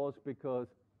four claws because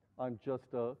I'm just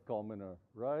a commoner,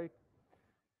 right?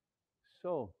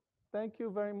 So, thank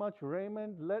you very much,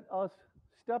 Raymond. Let us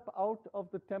step out of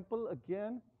the temple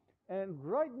again. And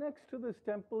right next to this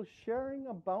temple, sharing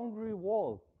a boundary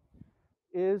wall,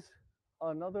 is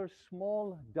another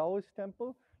small Taoist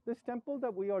temple. This temple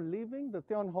that we are leaving, the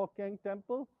Teon Ho Keng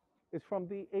temple, is from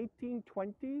the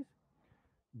 1820s,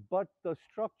 but the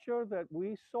structure that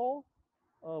we saw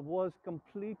was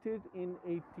completed in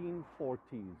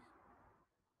 1840s.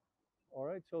 All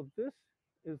right, so this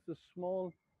is the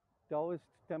small Taoist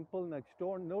temple next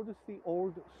door. Notice the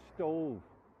old stove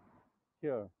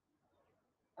here.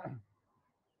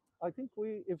 I think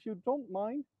if you don't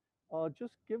mind,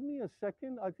 just give me a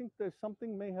second. I think there's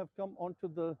something may have come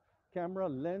onto the camera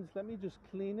lens. Let me just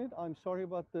clean it. I'm sorry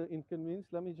about the inconvenience.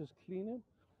 Let me just clean it.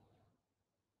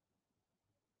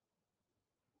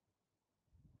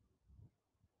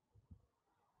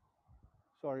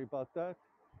 Sorry about that.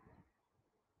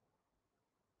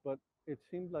 But it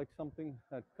seemed like something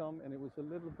had come and it was a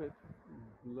little bit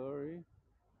blurry.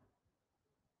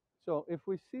 So if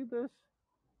we see this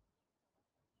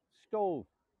stove,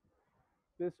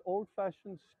 this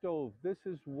old-fashioned stove, this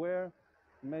is where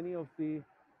many of the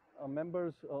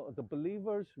members, the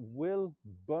believers will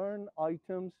burn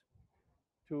items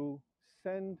to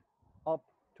send up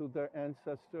to their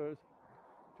ancestors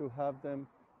to have them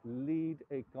lead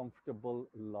a comfortable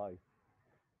life.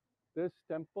 This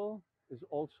temple is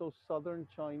also Southern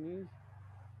Chinese.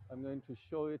 I'm going to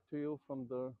show it to you from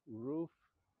the roof.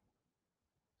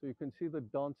 So you can see the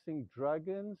dancing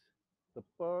dragons, the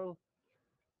pearl,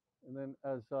 and then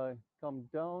as I come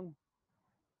down,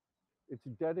 it's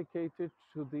dedicated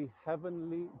to the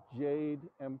heavenly jade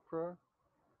emperor.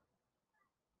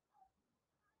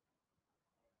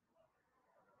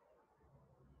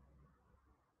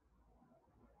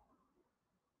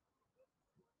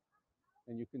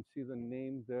 And you can see the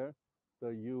name there, the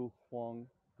Yu Huang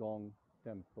Gong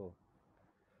Temple.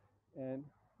 And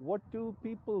what do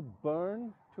people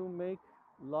burn to make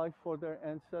life for their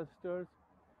ancestors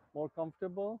more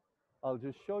comfortable? I'll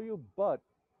just show you. But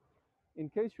in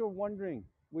case you're wondering,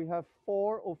 we have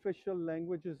four official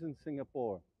languages in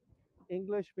Singapore.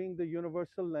 English being the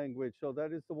universal language, so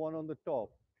that is the one on the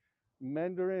top.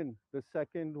 Mandarin, the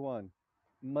second one.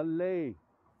 Malay,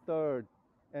 third.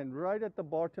 And right at the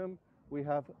bottom, we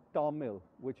have Tamil,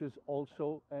 which is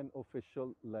also an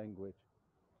official language.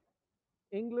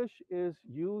 English is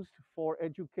used for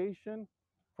education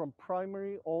from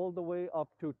primary all the way up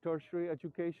to tertiary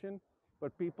education,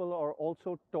 but people are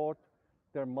also taught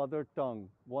their mother tongue,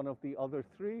 one of the other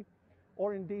three,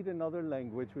 or indeed another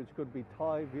language, which could be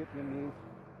Thai, Vietnamese,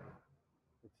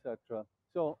 etc.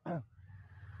 So,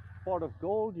 pot of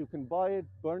gold, you can buy it,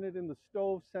 burn it in the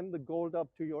stove, send the gold up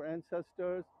to your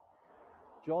ancestors,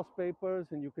 joss papers,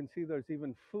 and you can see there's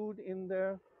even food in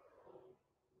there.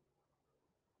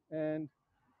 And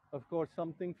of course,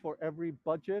 something for every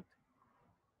budget.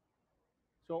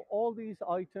 So all these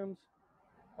items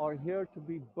are here to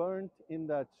be burnt in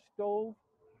that stove,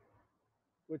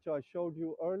 which I showed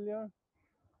you earlier.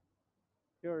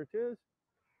 Here it is,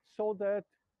 so that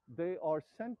they are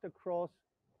sent across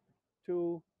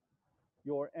to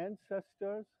your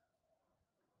ancestors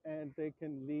and they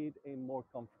can lead a more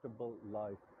comfortable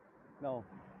life. Now,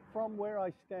 from where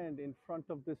I stand in front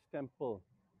of this temple,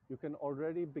 you can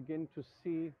already begin to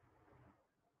see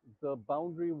the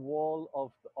boundary wall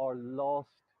of our lost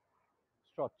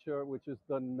structure, which is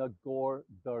the Nagore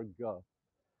Dargah.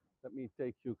 Let me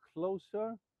take you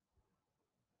closer.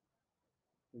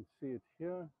 You can see it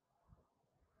here.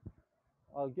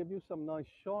 I'll give you some nice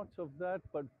shots of that,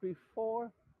 but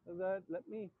before that, let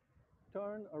me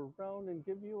turn around and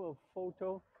give you a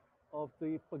photo of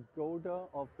the pagoda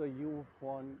of the Yu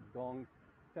Huan Gong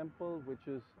Temple, which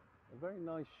is a very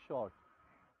nice shot.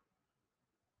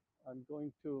 I'm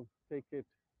going to take it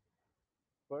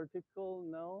vertical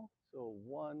now. So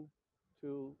 1,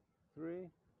 2, 3.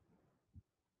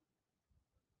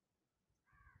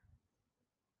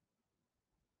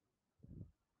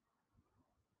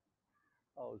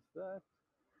 How's that?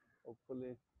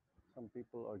 Hopefully some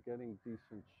people are getting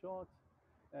decent shots.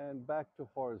 And back to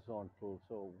horizontal.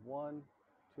 So 1,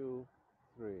 2,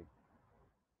 3.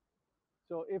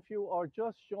 So if you are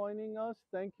just joining us,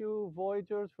 thank you,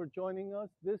 Voyagers, for joining us.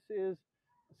 This is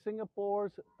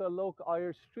Singapore's Telok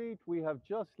Ayer Street. We have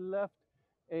just left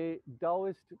a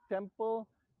Taoist temple,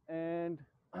 and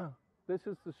this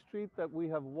is the street that we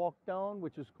have walked down,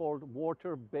 which is called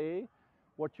Water Bay.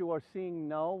 What you are seeing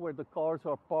now, where the cars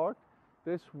are parked,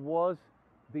 this was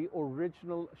the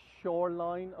original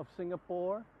shoreline of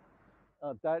Singapore.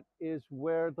 That is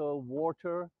where the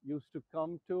water used to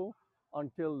come to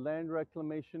until land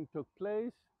reclamation took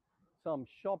place, some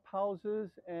shop houses,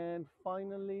 and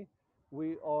finally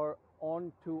we are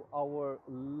on to our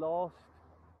lost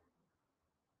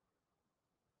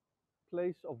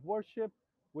place of worship,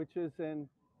 which is an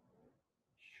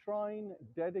shrine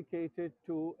dedicated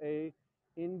to a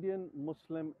Indian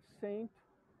Muslim saint.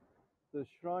 The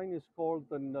shrine is called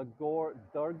the Nagore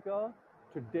Dargah.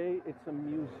 Today it's a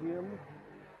museum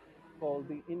called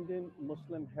the Indian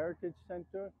Muslim Heritage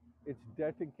Center. It's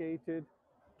dedicated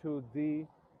to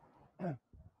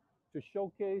to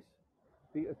showcase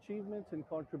the achievements and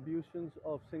contributions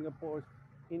of Singapore's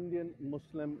Indian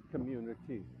Muslim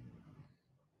community.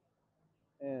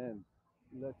 And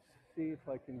let's see if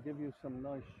I can give you some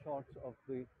nice shots of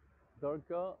the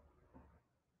Dargah.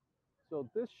 So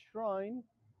this shrine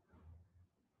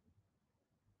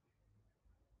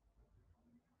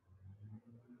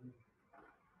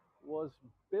was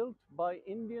built by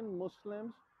Indian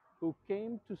Muslims who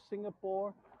came to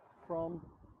Singapore from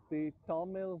the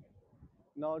Tamil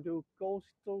Nadu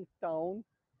coastal town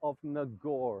of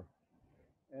Nagore.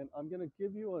 And I'm going to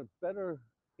give you a better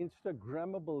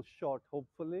Instagrammable shot,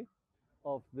 hopefully,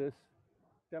 of this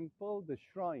temple, the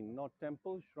shrine, not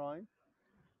temple, shrine.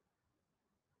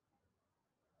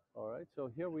 All right, so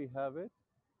here we have it.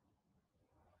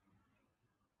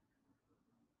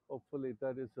 Hopefully,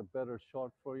 that is a better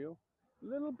shot for you.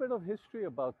 Little bit of history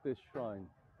about this shrine.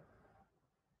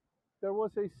 There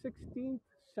was a 16th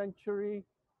century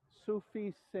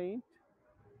Sufi saint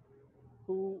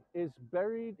who is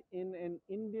buried in an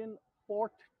Indian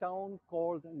port town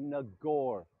called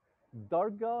Nagaur.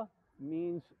 Dargah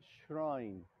means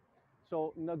shrine.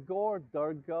 So Nagaur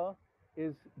Dargah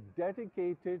is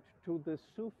dedicated to the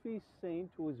Sufi saint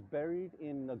who is buried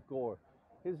in Nagaur.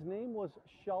 His name was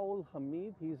Shaul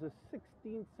Hamid. He's a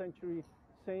 16th century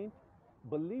saint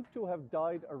believed to have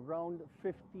died around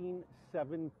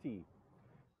 1570.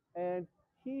 And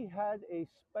he had a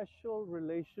special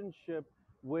relationship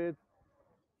with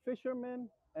fishermen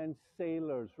and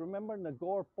sailors. Remember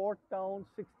Nagaur port town,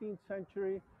 16th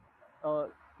century, uh,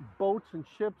 boats and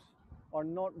ships are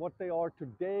not what they are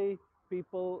today.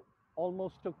 People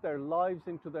almost took their lives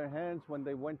into their hands when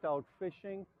they went out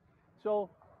fishing. So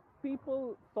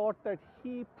people thought that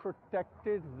he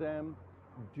protected them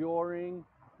during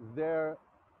their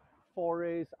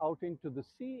forays out into the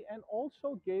sea and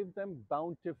also gave them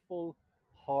bountiful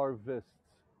harvests.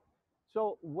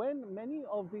 So when many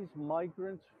of these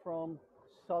migrants from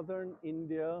southern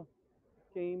India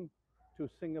came to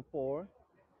Singapore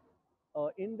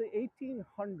in the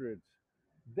 1800s,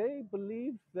 they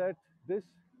believed that this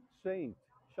saint,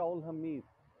 Shaul Hamid,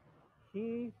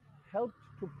 he helped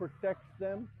to protect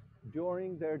them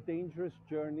during their dangerous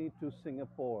journey to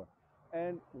Singapore.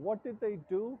 And what did they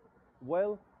do?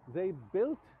 Well, they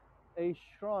built a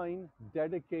shrine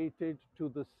dedicated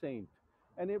to the saint.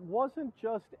 And it wasn't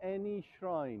just any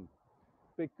shrine,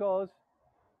 because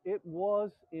it was,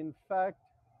 in fact,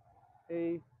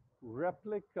 a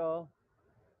replica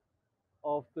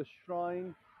of the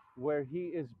shrine where he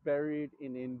is buried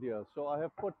in India. So I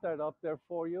have put that up there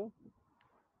for you.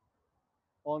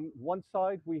 On one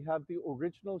side, we have the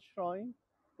original shrine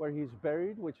where he's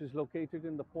buried, which is located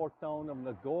in the port town of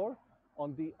Nagaur.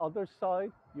 On the other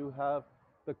side, you have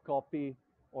the copy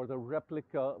or the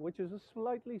replica, which is a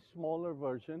slightly smaller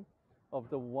version of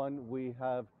the one we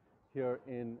have here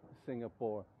in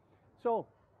Singapore. So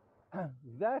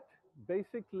that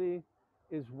basically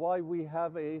is why we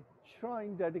have a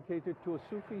shrine dedicated to a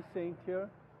Sufi saint here.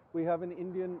 We have an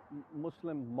Indian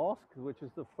Muslim mosque, which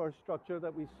is the first structure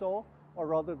that we saw, or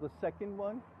rather the second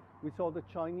one. We saw the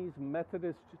Chinese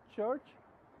Methodist Church,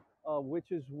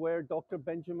 which is where Dr.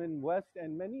 Benjamin West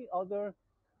and many other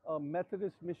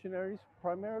Methodist missionaries,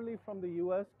 primarily from the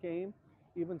US, came,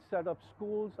 even set up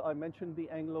schools. I mentioned the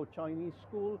Anglo-Chinese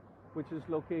school, which is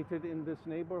located in this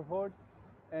neighborhood.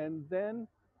 And then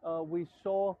we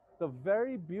saw the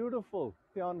very beautiful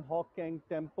Tian Ho Keng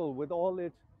Temple with all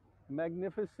its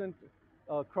magnificent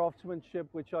craftsmanship,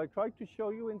 which I tried to show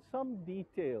you in some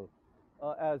detail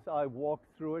as I walked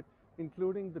through it,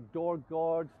 including the door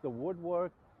guards, the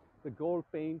woodwork, the gold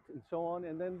paint, and so on,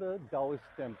 and then the Taoist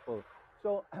temple.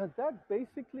 So that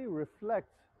basically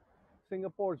reflects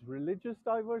Singapore's religious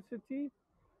diversity.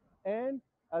 And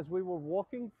as we were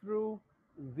walking through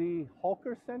the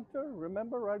hawker center,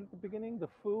 remember right at the beginning, the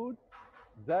food,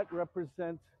 that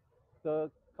represents the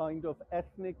kind of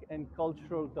ethnic and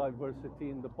cultural diversity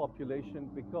in the population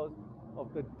because of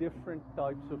the different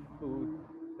types of food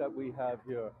that we have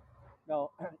here.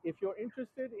 Now, if you're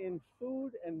interested in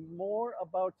food and more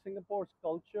about Singapore's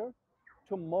culture,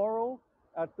 tomorrow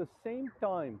at the same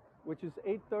time, which is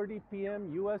 8:30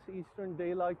 p.m. US Eastern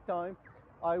Daylight Time,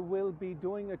 I will be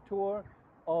doing a tour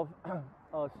of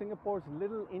Singapore's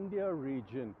Little India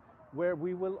region, where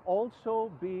we will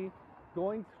also be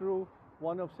going through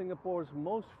one of Singapore's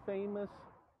most famous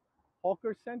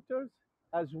hawker centers,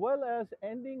 as well as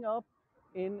ending up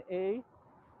in a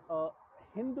uh,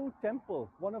 Hindu temple,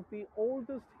 one of the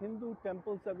oldest Hindu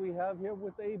temples that we have here,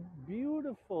 with a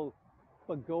beautiful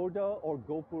pagoda, or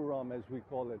gopuram as we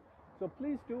call it. So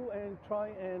please do and try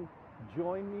and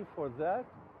join me for that.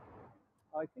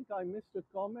 I think I missed a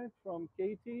comment from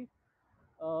Katie.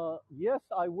 Yes,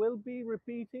 I will be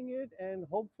repeating it, and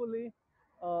hopefully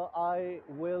I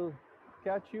will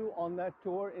catch you on that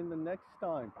tour in the next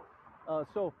time.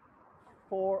 So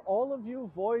for all of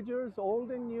you Voyagers,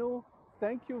 old and new,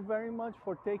 thank you very much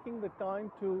for taking the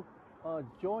time to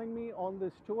join me on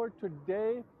this tour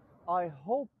today. I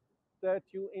hope that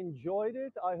you enjoyed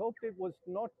it. I hope it was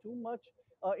not too much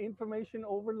information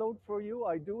overload for you.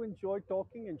 I do enjoy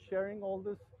talking and sharing all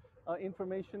this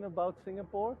information about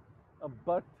Singapore.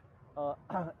 But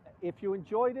if you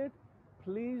enjoyed it,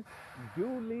 please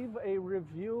do leave a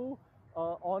review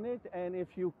on it. And if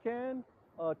you can,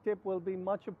 tip will be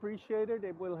much appreciated.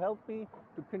 It will help me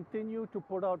to continue to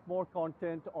put out more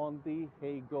content on the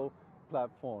HeyGo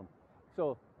platform.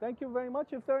 So thank you very much.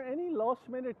 If there are any last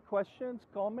minute questions,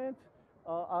 comments,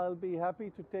 I'll be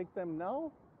happy to take them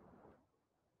now.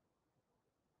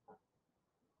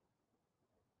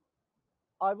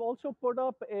 I've also put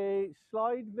up a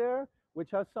slide there which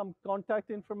has some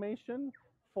contact information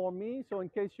for me. So in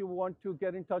case you want to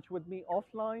get in touch with me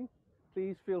offline,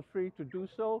 please feel free to do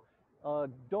so.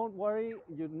 Don't worry,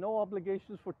 you no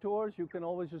obligations for tours. You can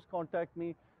always just contact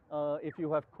me if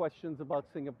you have questions about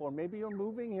Singapore. Maybe you're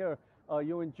moving here.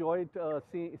 You enjoyed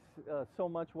seeing so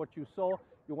much what you saw.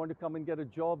 You want to come and get a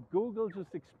job. Google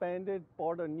just expanded,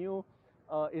 bought a new,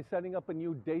 is setting up a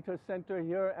new data center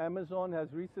here. Amazon has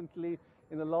recently,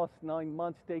 in the last 9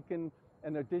 months, taken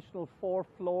an additional 4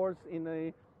 floors in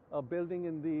a building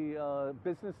in the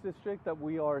business district that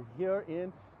we are here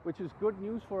in, which is good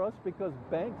news for us because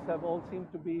banks have all seemed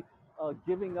to be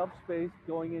giving up space,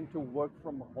 going into work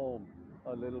from home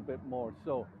a little bit more.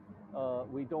 So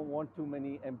we don't want too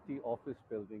many empty office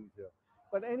buildings here.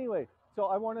 But anyway, so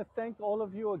I want to thank all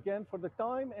of you again for the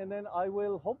time, and then I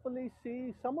will hopefully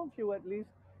see some of you at least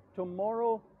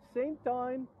tomorrow, same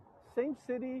time, same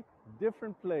city,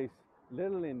 different place,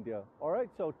 Little India. All right,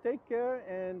 so take care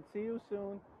and see you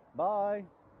soon. Bye.